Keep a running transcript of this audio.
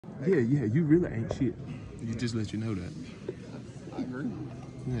Yeah, you really ain't shit. You just let you know that. I agree.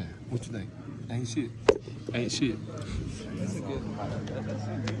 Yeah, what you think? Ain't shit. Ain't shit. That's a good.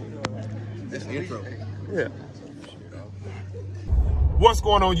 That's the intro. Yeah. What's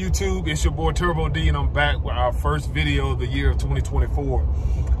going on YouTube? It's your boy Turbo D, and I'm back with our first video of the year of 2024.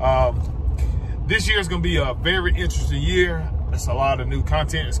 This year is going to be a very interesting year. It's a lot of new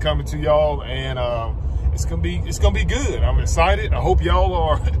content is coming to y'all, and it's gonna be good. I'm excited. I hope y'all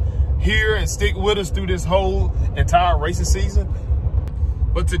are here and stick with us through this whole entire racing season.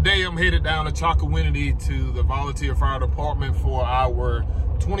 But today I'm headed down to Chalkawinity to the Volunteer Fire Department for our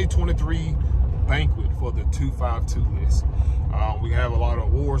 2023 banquet for the 252 list. We have a lot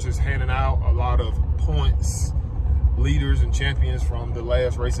of awards that's handing out, a lot of points, leaders and champions from the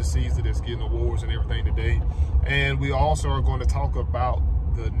last racing season that's getting awards and everything today. And we also are going to talk about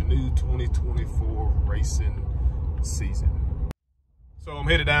the new 2024 racing season. So I'm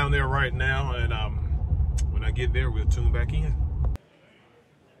headed down there right now, and when I get there, we'll tune back in.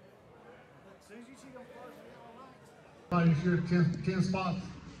 This year, 10 spots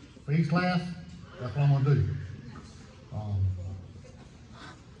for each class. That's what I'm gonna do. I'm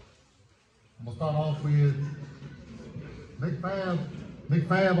gonna start off with Big Fab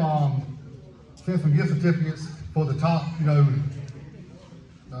sent some gift certificates for the top,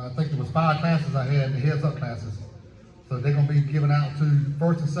 I think there was 5 classes I had, the heads up classes. So they're gonna be giving out to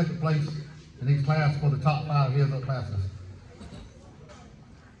first and second place in each class for the top 5 heads up classes.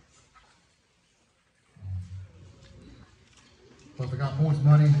 Plus I got points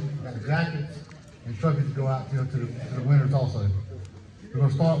money, got jackets, and trophies to go out to the winners also. We're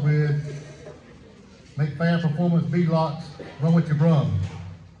gonna start with Make Fan Performance B-Locks, Run With Your Brum.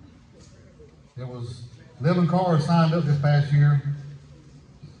 There was 11 cars signed up this past year.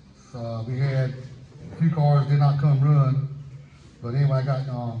 We had a few cars did not come run, but anyway, I got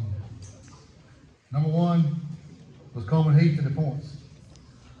number 1 was Coleman Heath in the points.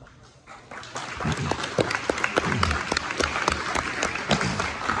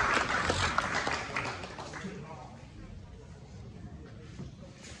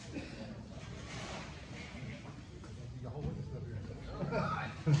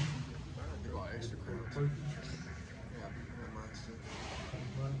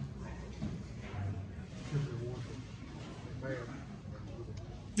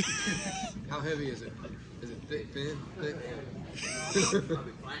 How heavy is it? Is it thick, thin, thick?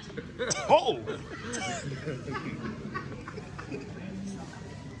 Oh!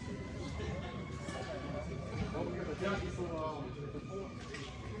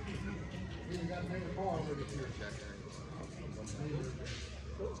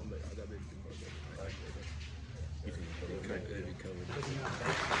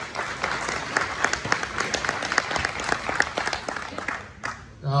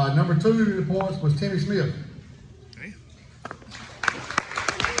 Number 2 in the points was Timmy Smith. Okay.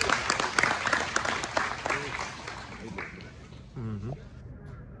 Mm-hmm.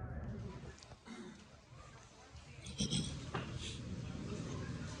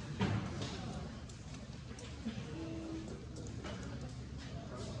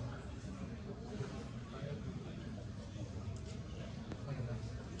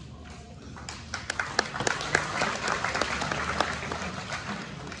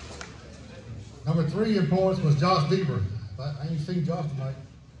 Number 3 in points was Josh Deaver. I ain't seen Josh tonight.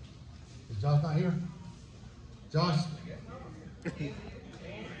 Is Josh not here? Josh?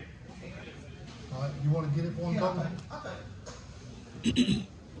 All right, you want to get it for him, Coleman?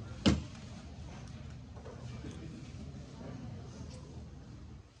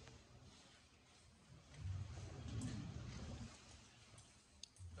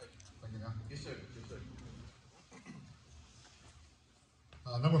 Yes, sir. Yes, sir.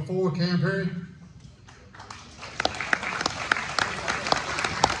 Number 4, Cam Perry.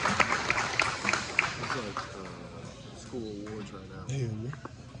 School awards right now. Yeah.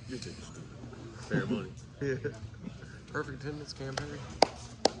 You take the school. Fair money. Yeah. Perfect attendance, Cam Perry.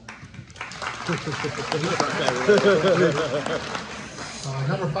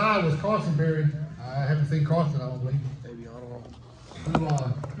 Number 5 was Carson Perry. I haven't seen Carson, I don't believe. Maybe Ottawa.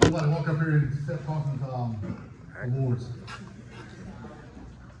 Somebody walk up here and accept Carson's awards.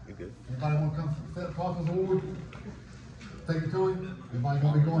 You good? Anybody want to come accept Carson's award? Take it to him? Everybody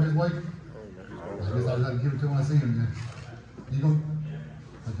gonna be going his way? I guess I'll have to give it to him when I see him then. You gonna?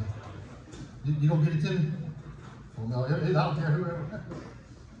 Okay. You gonna get it to me? Well, no, I don't care whoever.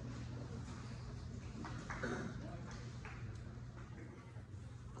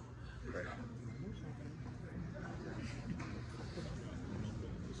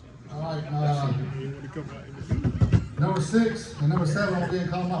 All right. Number 6 6 and number 7 on being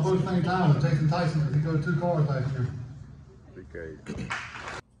called out both at the same time was Jason Tyson because he drove 2 cars last year. Okay.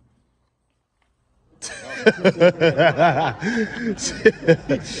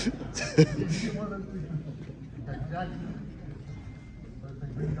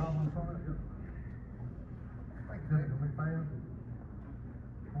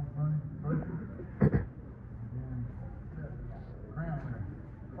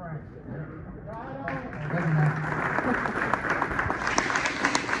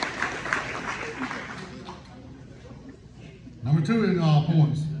 Number 2 in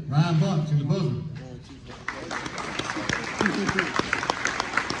points, Ryan Bunch in the buzzer.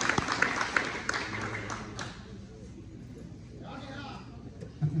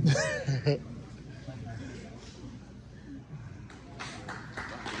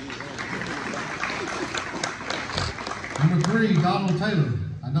 Number 3, Donald Taylor.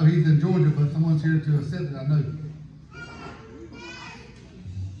 I know he's in Georgia, but someone's here to accept it, I know.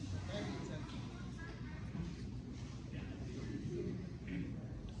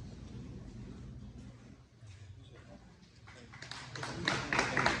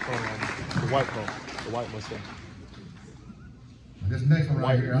 The white Mustang. This next one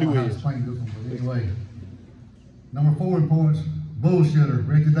right here, I don't know how to explain this one, but anyway. Number 4 in points, bullshitter,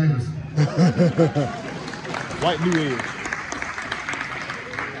 Ricky Davis. White New Edge.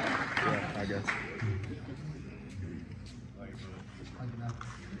 Yeah, I guess.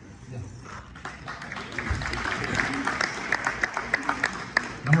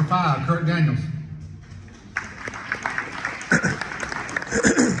 Number 5, Kurt Daniels.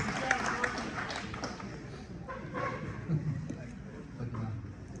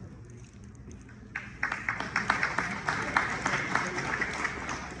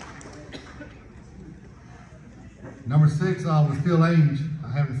 Number 6 was Phil Ainge. I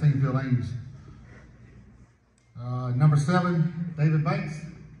haven't seen Phil Ainge. Number 7, David Banks.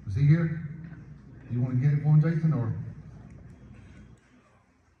 Was he here? You want to get it for him, Jason, or?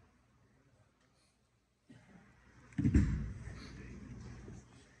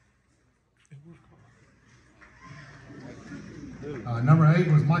 Number 8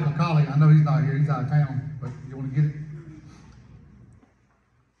 was Michael Colley. I know he's not here. He's out of town, but you want to get it?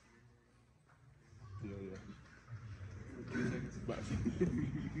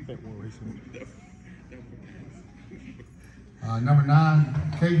 Number 9,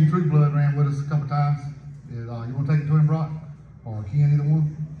 Caden Trueblood ran with us a couple times. You want to take it to him, Brock? Or Ken, either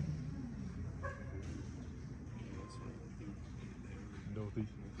one?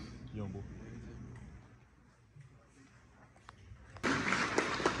 Young boy.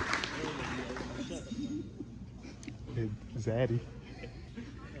 Zaddy.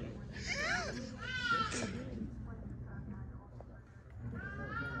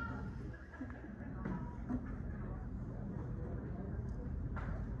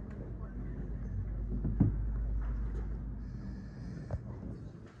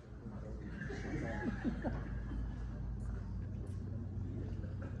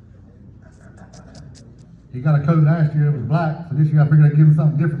 He got a coat last year, it was black, so this year I figured I'd give him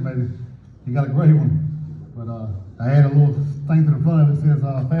something different maybe. He got a gray one. But I had a little thing to the front of it that says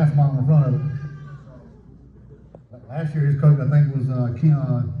fast model on the front of it. Last year his coat I think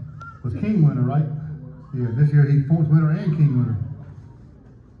was King winner, right? Yeah, this year he's points winner and King winner.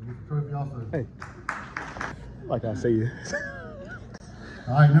 He gets the trophy also. Hey, like I say.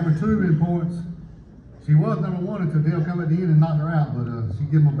 All right, number 2 in points. She was number 1 until Dale come at the end and knocked her out, but she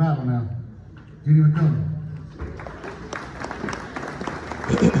give him a battle now. Judy McCullum.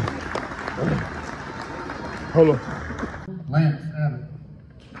 Hold on. Lance Abbott.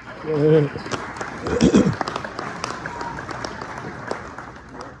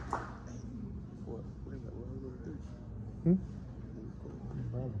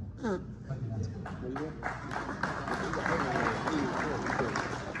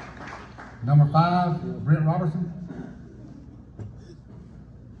 Number 5, Brent Robertson.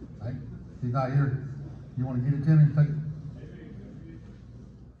 Right. He's not here. You want to get it to him? Take it.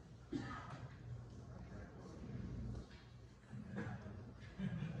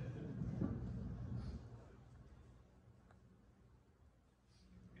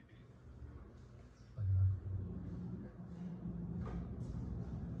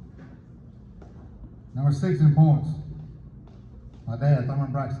 Number 6 in points. My dad,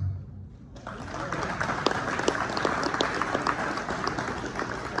 Thurman Braxton.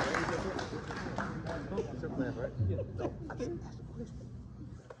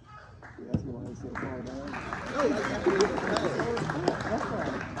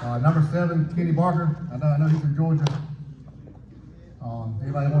 Number 7, Kenny Barker. I know he's from Georgia.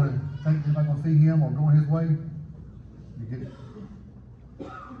 Anybody want to see him or going his way? You Get it.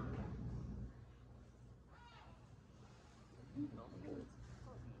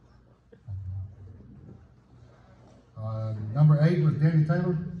 Number 8 was Danny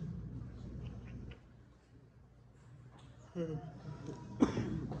Taylor. Yeah,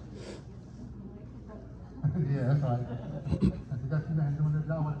 that's right. You got two guys doing their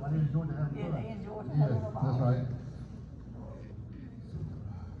job. Why didn't Georgia have fun? Yeah, that's right.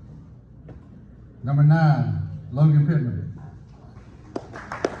 Number 9, Logan Pittman.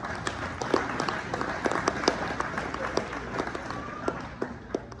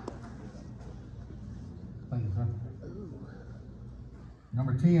 Thank you, sir.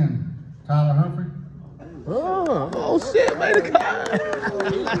 Number 10, Tyler Humphrey. Oh shit, made a cut.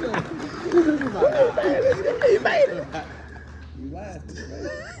 You made it. You laughed.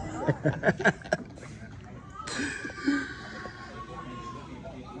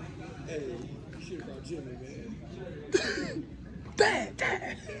 Hey, you should have brought Jimmy, man. Dang.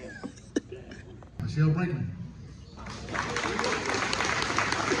 Michelle Brinkman.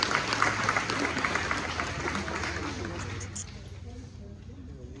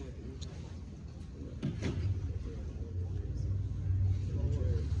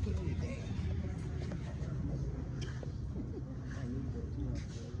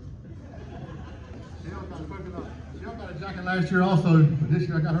 She got a jacket last year also, but this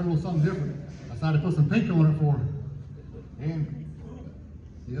year I got her a little something different. I decided to put some pink on it for her. And,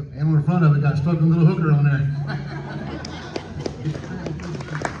 yep, and on the front of it got stuck with a little hooker on there.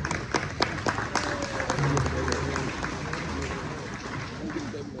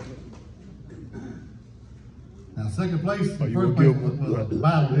 Now, second place and first place was a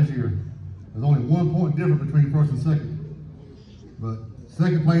battle this year. There's only 1 point difference between first and second. But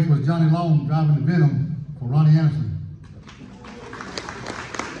second place was Johnny Long driving the Venom for Ronnie Anderson.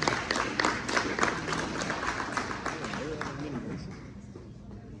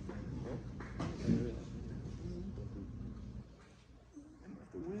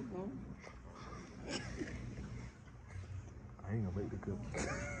 I ain't gonna make the cut.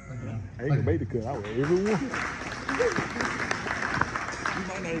 I ain't gonna make the cut. I would everyone. You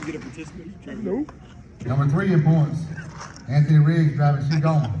might not even get a participation. Nope. Number 3 in points, Anthony Riggs driving She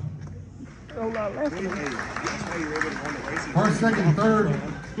Gone. First, second, third,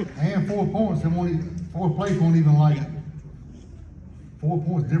 and 4 points. Fourth place won't even like 4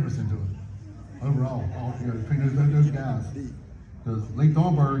 points difference into it overall, altogether between those guys. Because Lee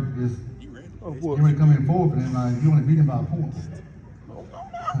Thornburg is you only come in fourth, and then you only beat him by a point.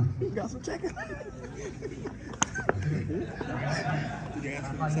 You got some chicken.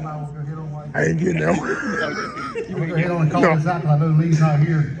 I ain't getting that one. I'm gonna go ahead on and call this out because I know Lee's not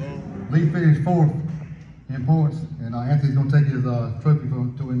here. Lee finished 4th in points, and Anthony's gonna take his trophy to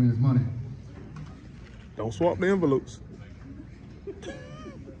him and his money. Don't swap the envelopes.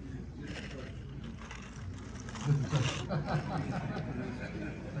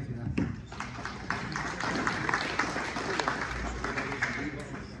 Thank you, man.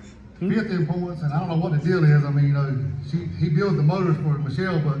 Fifth in points, and I don't know what the deal is. I mean, you know, he builds the motors for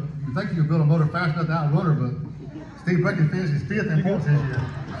Michelle, but you think you can build a motor fast enough to outrun her, but Steve Brecken finishes 5th in points this year.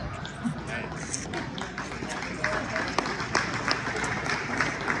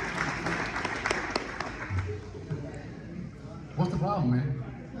 What's the problem, man?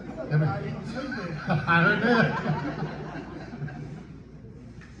 I heard that.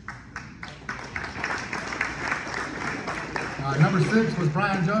 Number 6 was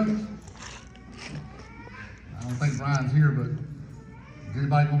Brian Jones. I don't think Brian's here, but is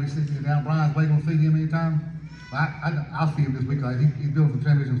anybody going to be sitting down? Brian's waiting to see him anytime? I'll see him this week. He's building some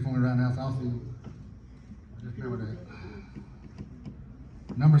transmissions for me right now, so I'll see him. Just bear with that.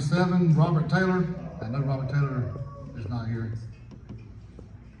 Number 7, Robert Taylor. I know Robert Taylor is not here.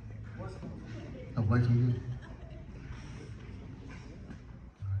 No place we good.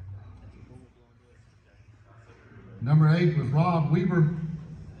 Number 8 was Rob Weaver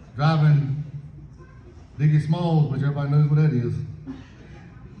driving Diggy Smalls, which everybody knows what that is,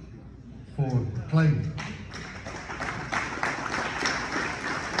 for Clay.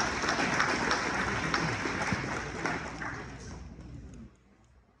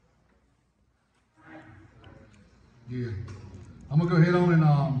 Yeah, I'm gonna go ahead on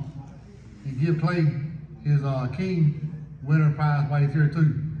and give Clay his King winner prize while he's here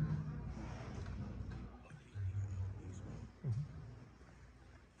too.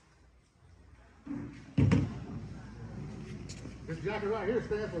 This jacket right here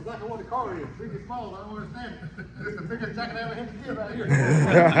stands for exactly what the car is. Biggest small, I don't understand it. It's the biggest jacket I ever had to give out here.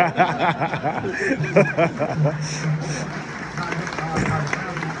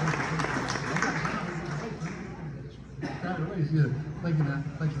 Yeah. Thank you, man.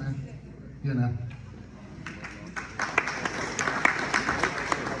 Thank you, man. Yeah, now.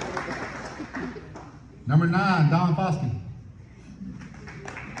 Number 9, Don Foskey.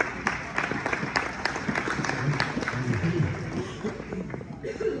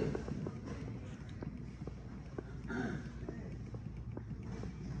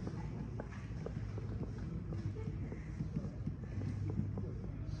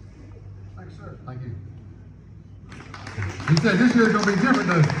 Thanks, sir. Thank you. He said this year's gonna be different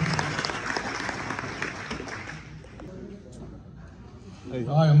though. Hey.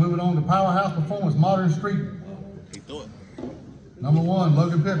 All right, moving on to Powerhouse Performance Modern Street. He threw it. Number 1,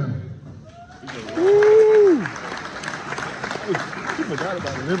 Logan Pittman. Woo! He forgot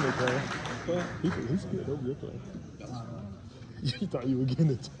about the limit, man. He's good over your play. You thought you were getting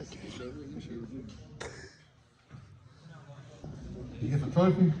it. He gets a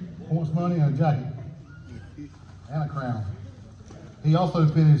trophy, points money, and a jacket, and a crown. He also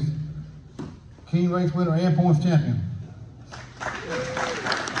finished King Race winner and points champion.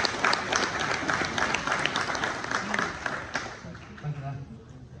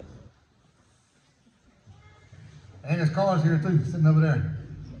 And his car's here too, sitting over there.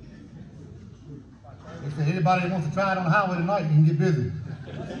 If there's anybody that wants to try it on the highway tonight, you can get busy.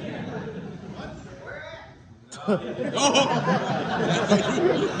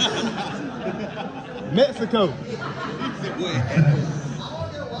 Mexico.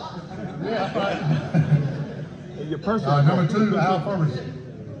 Yeah, that's right. Your personal. Number 2, Al Furbridge.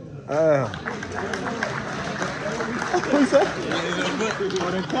 What you say?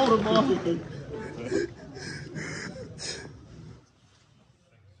 Oh, they called him off.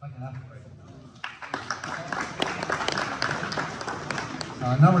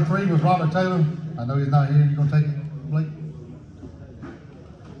 Number 3 was Robert Taylor. I know he's not here. You gonna take it, Blake?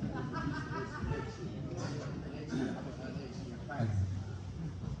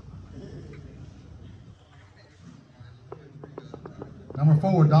 Number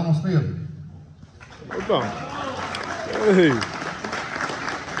 4, Donald Smith. What's on? Hey.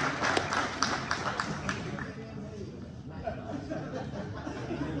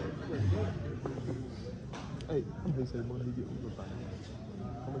 Hey, I'm gonna say when he get over 5.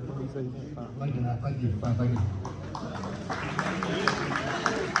 How much money he say he get 5? Thank you, man. Thank you. Fine, thank you.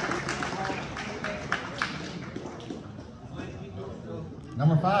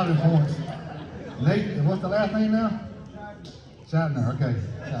 Number 5 in points. Nate, and what's the last name now? Shatner, okay.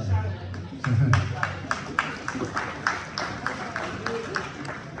 Shatner.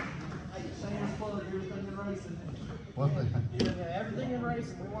 What's that? Yeah, everything in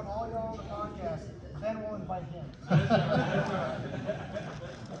racing. We want all y'all on the podcast. Then we'll invite him.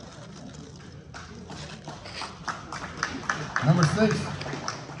 Number 6,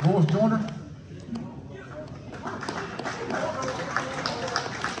 Louis Joyner.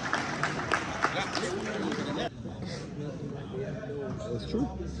 That's true.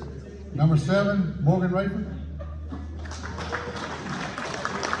 Number 7, Morgan Rayford.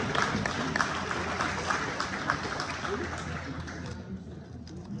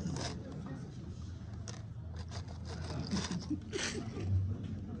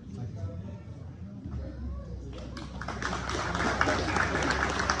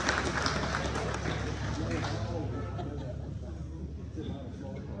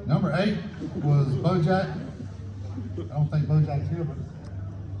 Number 8 was Bojack. I don't think Bojack's here, but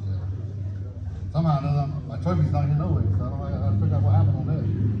somehow or another, my trophy's not here no way, so I don't know how to figure out what happened on that.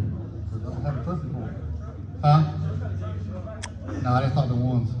 Because I don't have a trophy for it. Huh? No, that's not the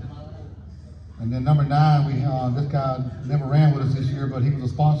ones. And then number 9, we this guy never ran with us this year, but he was a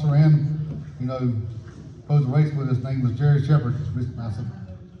sponsor and, supposed to race with us. His name was Jerry Shepard. Massive.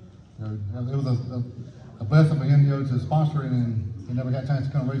 It was a blessing for him, to sponsor it, and he never got a chance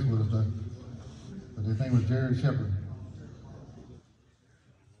to come race with us, though. But his name was Jerry Shepard.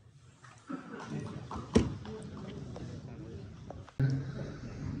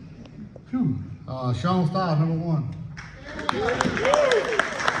 Phew. Sean Stiles, number 1.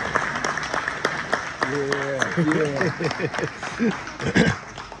 Yeah.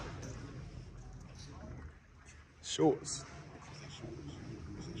 Shorts.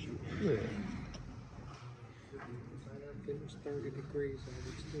 Yeah. 30 degrees.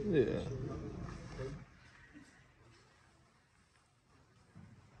 Yeah.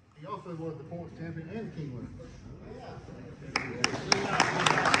 He also was the points champion and the king winner.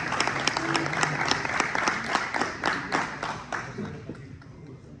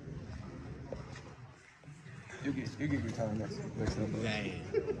 You get your time next time.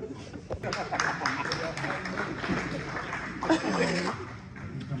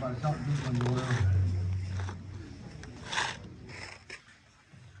 Somebody shot me on your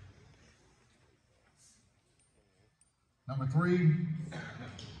Number 3,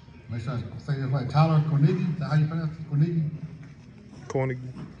 make sure I say this right, Tyler Cornigi. Is that how you pronounce it? Cornigi? Corny.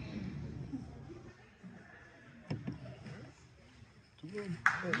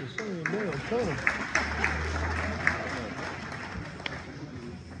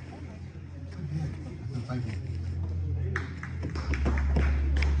 Thank you.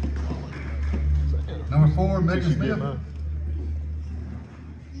 Number 4, Megan Smith.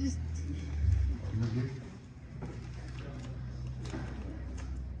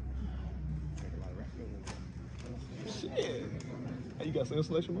 Shit. Hey, you got some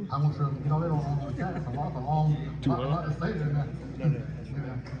installation money? I want to, you know, they don't want to attack. It's a lot of stages in there.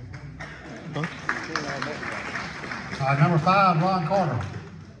 Huh? Number 5, Ron Carter.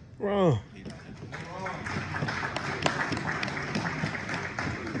 Ron.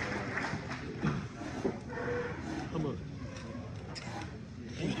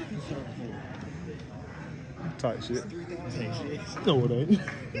 Tight shit. No, it ain't.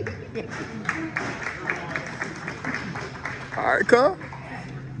 All right, cuz.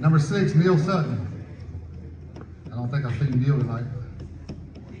 Number 6, Neil Sutton. I don't think I've seen Neil tonight.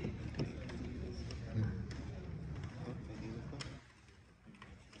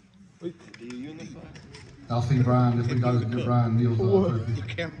 I'll see Brian this week. I'll just give Brian Neil's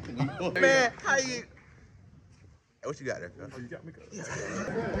Man, how you? What you got there, cuz? Oh, you got me, cuz.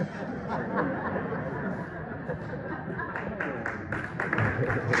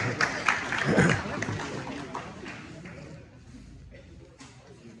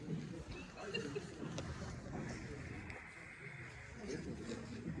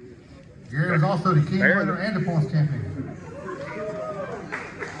 Gary is also the king winner and the points champion.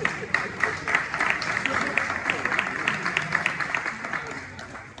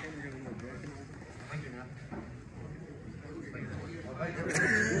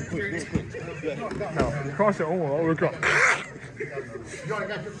 No, cross your arm all the way across. You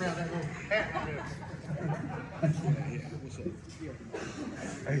already got your crown, that little hat.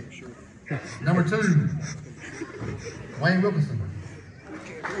 Hey. Number 2, Wayne Wilkinson.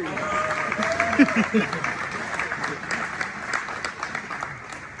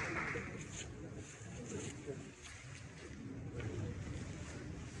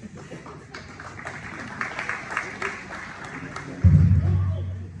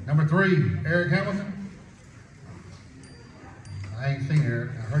 Number 3, Eric Hamilton. I ain't seen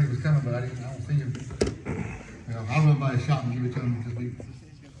Eric. I heard he was coming, but I don't see him. You know, I'll run by his shop and give it to him this week.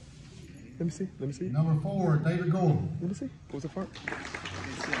 Let me see. Let me see. Number 4, David Gordon. Let me see. What's the front?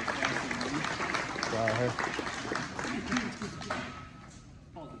 Wow.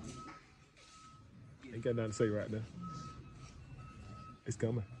 Ain't got nothing to say right now. It's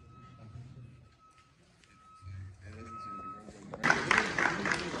coming.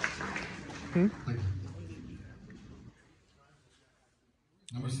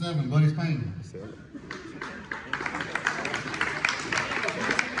 Number 7, Buddy Spain.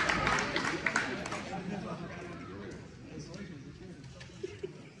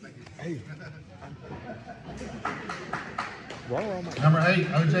 Hey. Raw. Number 8,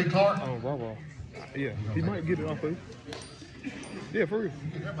 OJ Clark. Oh, raw. Yeah, he might get it off of you. Yeah, for real.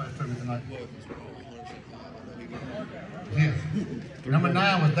 Everybody's told me tonight. Yes. Number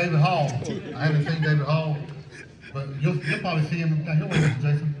 9 was David Hall. I haven't seen David Hall, but you'll probably see him down here with us,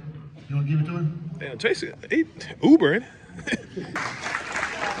 Jason. You want to give it to him? Damn, Jason, he Ubering.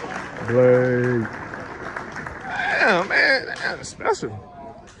 Blake. Damn, man, that's special.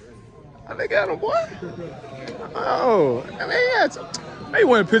 I think I got him, boy. Oh, I mean, yeah, they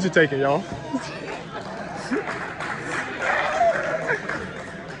want a picture taken, y'all.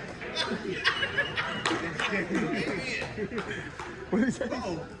 What did he say?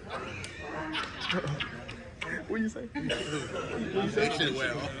 What you say? What you say?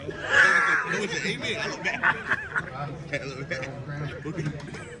 Well, it was an amen. I look back.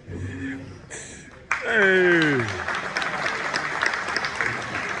 Hey.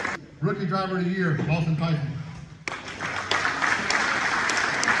 Rookie Driver of the Year, Boston Tyson.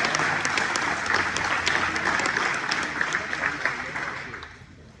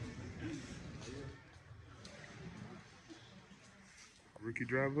 Rookie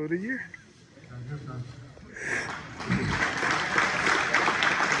Driver of the Year.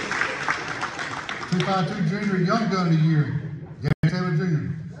 252 Junior Young Gun of the Year, Gary Taylor Jr.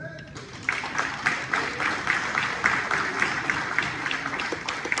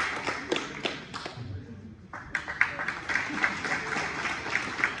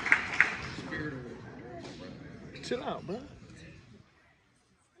 Chill out, bro.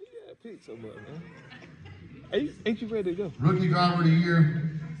 You gotta pick so much, man. Ain't you ready to go? Rookie Driver of the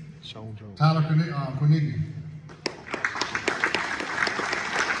Year, Sean Jones. Tyler Cornigi.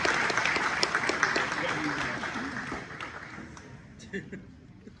 Female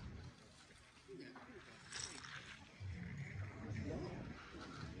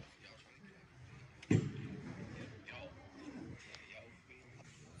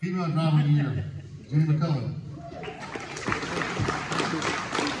driver of the year, Jenny McCullough.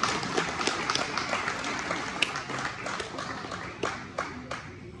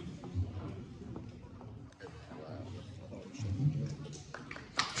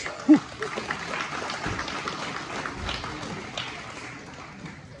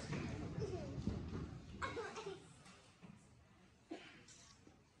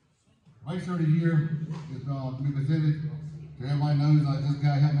 Racer of the year is to be presented to everybody knows like this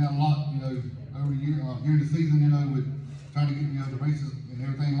guy helped me out a lot, you know, over the year, during the season, you know, with trying to get, you know, the races and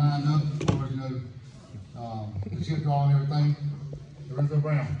everything lined up, as far as, you know, the chip draw and everything. Lorenzo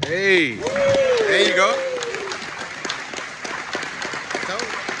Brown. Hey, there you go.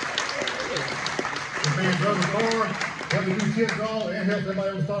 This man drove the car, helped me do chip draw, and helped everybody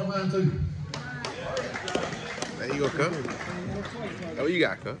else start line too. There you go, Cup. Oh, you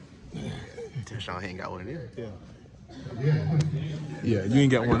got Cup. Sean ain't got one of them. Yeah, you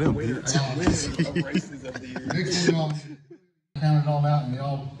ain't got one of them. Next one, counted it all out, and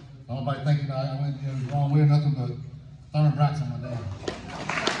nobody thinking I went the wrong way or nothing, but Thurman Braxton, my dad.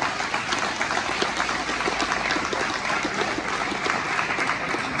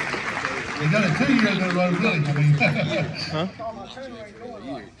 He done it 2 years in a row, really. I mean, Huh?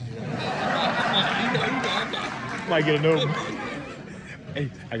 Might get a no. Hey,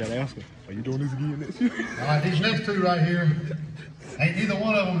 I gotta ask him, are you doing this again next year? all right, these next two right here, ain't neither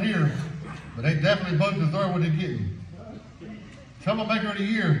one of them here, but they definitely both deserve what they're getting. Troublemaker of the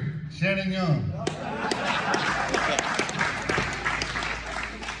year, Shannon Young.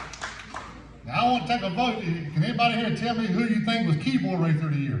 Now I want to take a vote. Can anybody here tell me who you think was keyboard racer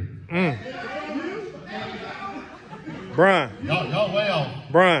of the year? Brian. Y'all way off.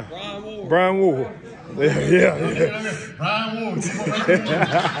 Brian Ward. Yeah. Brian Ward, keyboard racer of the year.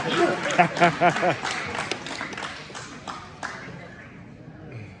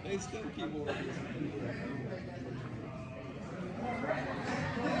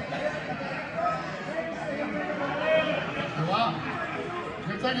 Wow.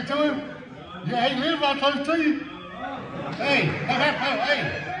 You take it to him? Yeah, he lives right close to you. Hey,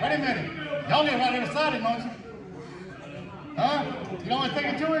 wait a minute. Y'all live right there beside him, don't you? Huh? You don't want to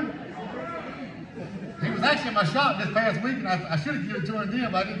take it to him? He was actually in my shop this past week, and I should have given it to him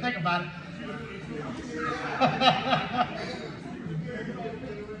then, but I didn't think about it.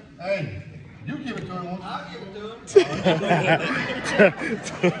 Hey, you give it to him, won't you? I'll give it to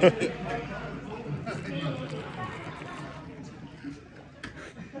him.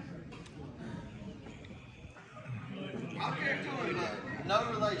 No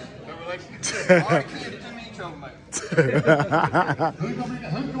relation. Who's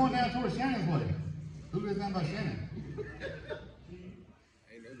going down towards Shannon's way? Who lives down by Shannon?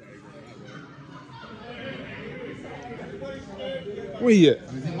 Where he at?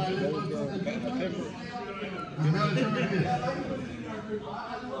 Does anybody live close to that?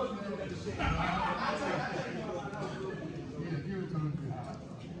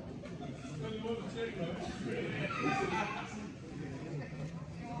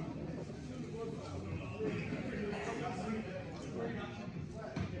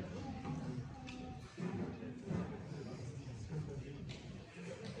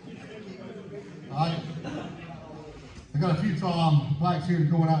 Alright, I got a few plaques here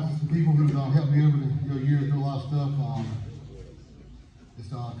going out to some people who helped me over the years through a lot of stuff. It's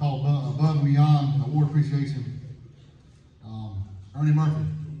called Above and Beyond Award Appreciation. Ernie Murphy.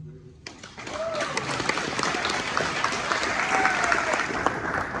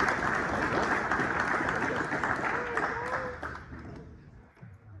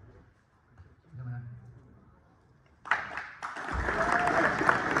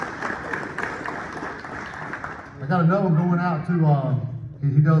 I got another one going out to,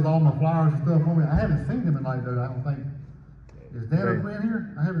 he does all my flowers and stuff for me. I haven't seen him tonight though, I don't think. Is Dan up in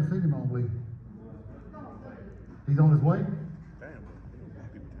here? I haven't seen him all week. He's on his way?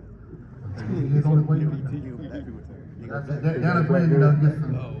 He's on his way. Dan up in, gets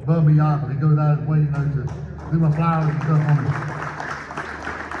some above and beyond, but he goes out of his way, to do my flowers and stuff for me.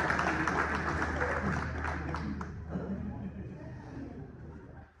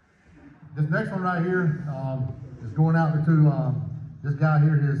 This next one right here is going out to this guy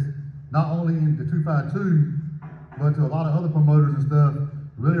here. Is not only in the 252, but to a lot of other promoters and stuff.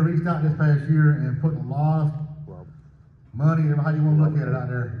 Really reached out this past year and put a lot of money, how you want to look at it out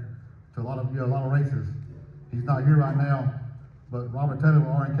there, to a lot of races. He's not here right now, but Robert Taylor with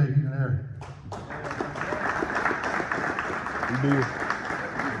RNK keeping there. You did.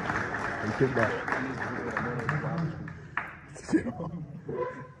 You kicked back.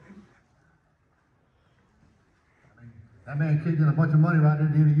 That man kicked in a bunch of money right there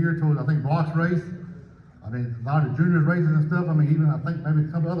at the end of the year towards, I think, Brock's race. I mean, a lot of the juniors races and stuff. I mean, even I think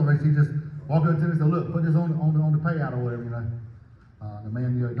maybe some other races, he just walked up to him and said, look, put this on the payout or whatever, you know. The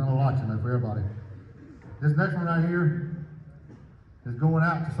man, you know, done a lot, you know, for everybody. This next one right here is going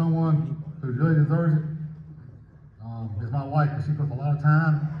out to someone who really deserves it. It's my wife, because she puts a lot of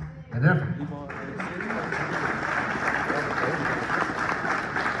time and effort.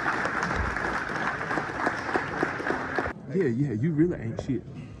 Yeah, you really ain't shit.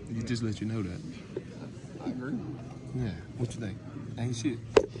 You just let you know that. I agree. Yeah, what you think? Ain't shit.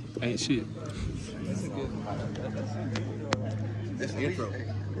 Ain't shit. That's the intro.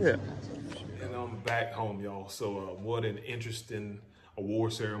 Yeah. And I'm back home, y'all. So what an interesting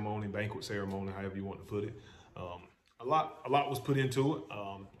award ceremony, banquet ceremony, however you want to put it. A lot was put into it.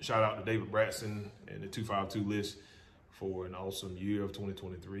 Shout out to David Bratson and the 252 list for an awesome year of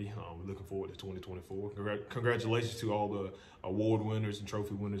 2023. We're looking forward to 2024. Congratulations to all the award winners and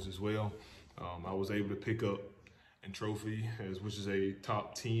trophy winners as well. I was able to pick up a trophy, which is a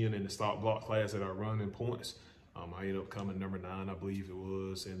top 10 in the stock block class that I run in points. I ended up coming number 9, I believe it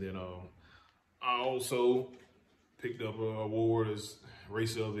was. And then I also picked up an award as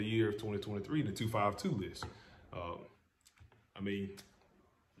Racer of the Year of 2023, the 252 list. I mean,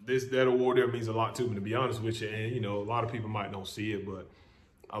 that award there means a lot to me, to be honest with you. And, you know, a lot of people might not see it, but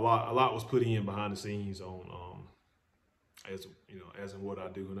a lot was put in behind the scenes on, as in what I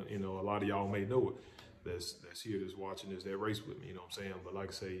do. And, you know, a lot of y'all may know it that's here, that's watching this, that race with me, you know what I'm saying? But like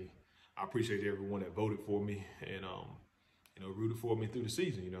I say, I appreciate everyone that voted for me and, you know, rooted for me through the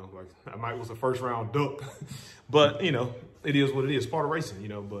season, you know. Like, I might was a first round duck, but, you know, it is what it is, part of racing, you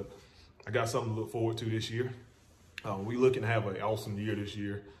know. But I got something to look forward to this year. We looking to have an awesome year this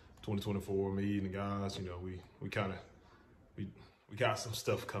year, 2024. Me and the guys, you know, we got some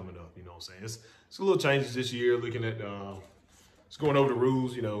stuff coming up, you know what I'm saying? It's a little changes this year, looking at, it's going over the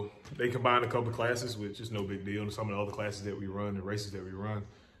rules, you know. They combined a couple of classes, which is no big deal. And some of the other classes that we run, the races that we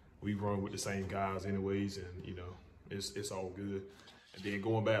run with the same guys anyways, and, you know, it's all good. And then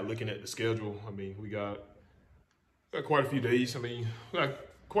going back, looking at the schedule, I mean, we got quite a few days. I mean, we got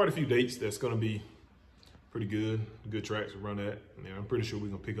quite a few dates that's going to be pretty good tracks to run at. And I'm pretty sure we're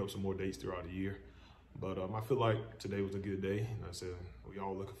going to pick up some more dates throughout the year. But I feel like today was a good day. And I said, we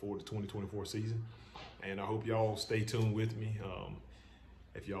all looking forward to 2024 season. And I hope y'all stay tuned with me.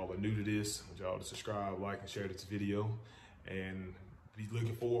 If y'all are new to this, I want y'all to subscribe, like, and share this video. And be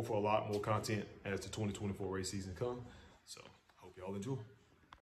looking forward for a lot more content as the 2024 race season comes. So, hope y'all enjoy.